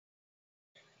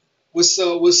What's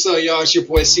up, y'all? It's your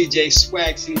boy CJ,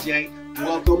 Swaggceejay.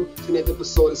 Welcome to another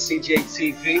episode of CJ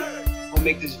TV. I'll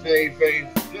make this very brief.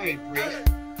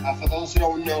 For those who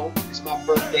don't know, it's my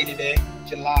birthday today,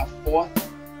 July 4th.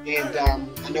 And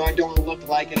I know I don't look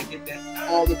like it, I get that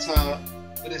all the time,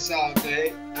 but it's all good.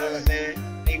 You know what I'm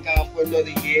saying? Thank God for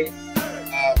another year.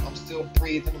 I'm still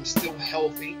breathing, I'm still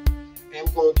healthy. And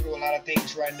I'm going through a lot of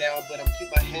things right now, but I'm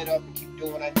keeping my head up and keep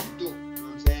doing what I need to do. You know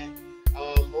what I'm saying?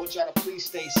 I want y'all to please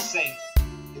stay safe.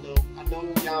 You know, I know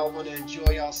y'all want to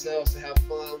enjoy yourselves and have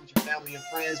fun with your family and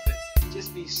friends, but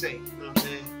just be safe. You know what I'm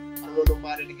saying? I don't want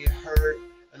nobody to get hurt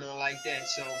and all like that.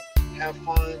 So have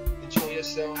fun, enjoy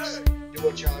yourselves, do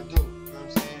what y'all do. You know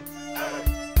what I'm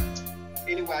saying?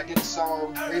 Anyway, I did a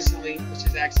song recently, which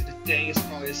is actually today. It's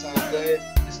called "It's All Good."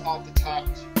 It's off the top.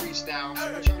 It's freestyle. So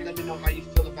I want y'all to let me know how you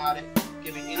feel about it.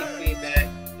 Give me any feedback.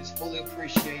 It's fully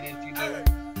appreciated if you do.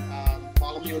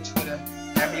 Follow me on Twitter,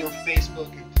 add me on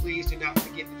Facebook, and please do not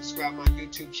forget to subscribe my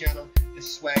YouTube channel.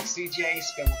 It's Swaggceejay,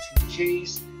 spelled with 2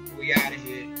 G's. We out of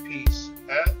here. Peace.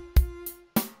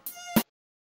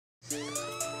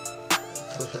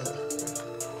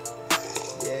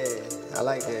 Yeah, I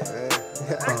like that, man.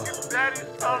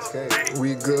 That's great.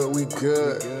 We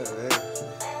good, man.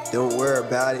 Don't worry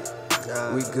about it.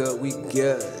 We good.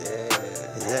 Yeah.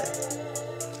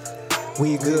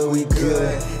 We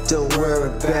good. Don't worry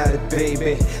about it,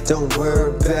 baby. Don't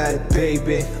worry about it,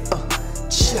 baby.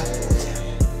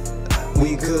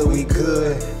 We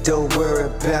good. Don't worry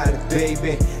about it,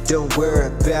 baby. Don't worry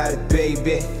about it,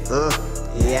 baby.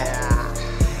 Yeah.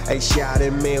 Hey, shout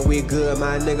it, man, we good,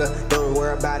 my nigga. Don't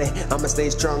worry about it. I'ma stay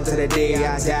strong till the day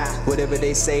I die. Whatever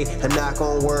they say, I'm not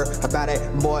gonna worry about it,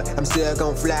 boy. I'm still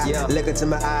gonna fly. Look into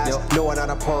my eyes, know I'm not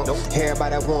a punk.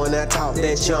 Everybody wanna talk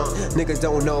that junk. Niggas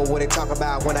don't know what they talk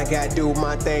about. When I gotta do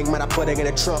my thing, man, I put it in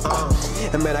the trunk.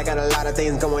 And man, I got a lot of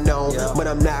things going on, but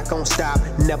I'm not gonna stop.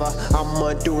 Never.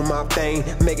 I'ma do my thing,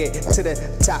 make it to the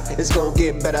top. It's gonna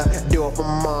get better. Do it for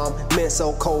mom. Man,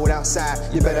 so cold outside.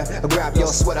 You better grab your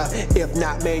sweater. If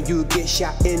not, man, you get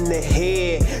shot in the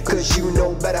head, cause you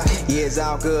know better. Yeah, it's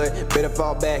all good, better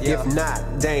fall back. If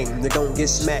not, dang, they gon' get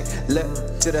smacked. Look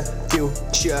to the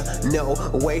future, no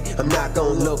way, I'm not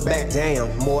gon' look back.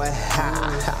 Damn, boy,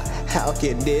 how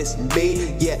can this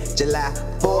be? Yeah, July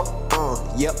 4th.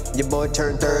 Yep, your boy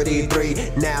turned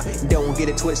 33. Now, don't get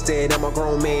it twisted, I'm a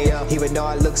grown man, even though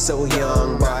I look so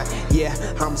young, boy. Yeah,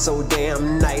 I'm so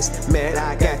damn nice, man,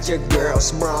 I got your girl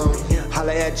sprung.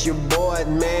 Holla at your boy,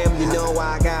 man, you know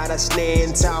I gotta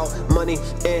stand tall. Money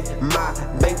in my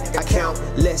bank account,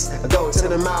 let's go to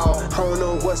the mall. I don't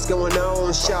know what's going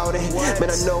on, shawty, man,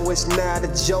 I know it's not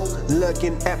a joke.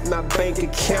 Looking at my bank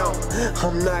account,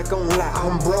 I'm not gonna lie,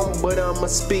 I'm broke, but I'ma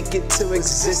speak it to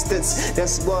existence.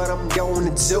 That's what I'm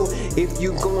gonna do. If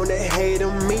you gonna hate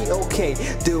on me, okay,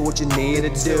 do what you need to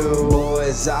do.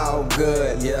 Boys all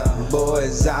good, yeah.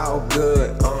 Boys all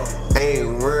good.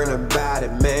 Ain't worrying about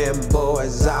it, man.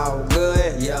 Boys all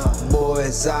good, yeah.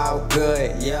 Boys all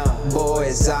good, yeah.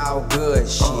 Boys all good.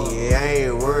 Shit, I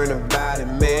ain't worrying about it,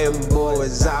 man.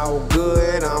 Boys all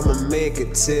good. I'ma make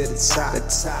it to the top.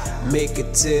 Make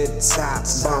it to the top.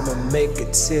 I'ma make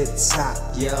it to the top.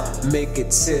 Yeah, make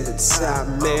it to the top,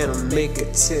 man. I'll make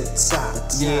it to the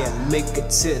top. Yeah, make it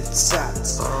to the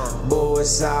top.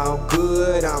 Boys all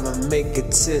good. I'ma make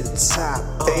it to the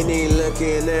top. Ain't they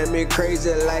looking at me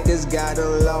crazy like this guy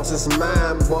done lost his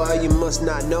mind, boy? You must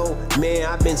not know, man.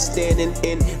 I've been standing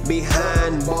in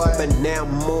behind, boy, but now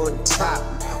I'm on top.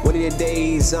 One of the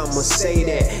days I'ma say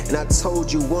that, and I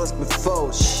told you once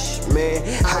before, man,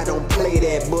 I don't play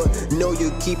that, but no,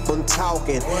 you keep on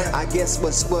talking. I guess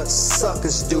that's what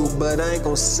suckers do, but I ain't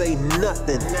gonna say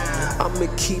nothing. I'ma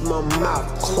keep my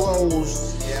mouth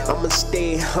closed. I'ma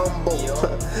stay humble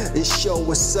and show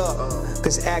what's up,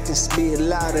 cause actions speak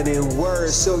louder than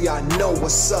words, so y'all know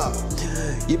what's up.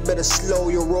 You better slow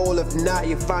your roll, if not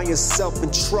you find yourself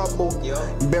in trouble.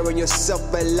 Burying yourself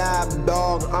alive,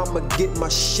 dog, I'ma get my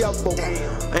shovel.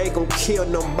 I ain't gonna kill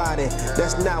nobody,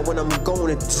 that's not what I'm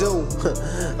gonna do.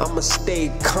 I'ma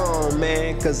stay calm,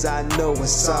 man, cause I know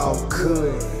it's all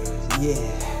good. Yeah,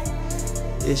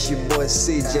 it's your boy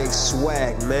CJ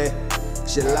Swag, man.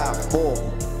 July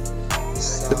 4th.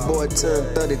 The boy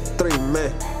turned 33,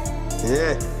 man.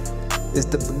 Yeah, it's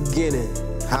the beginning.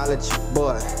 Holla at your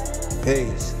boy.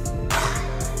 Peace.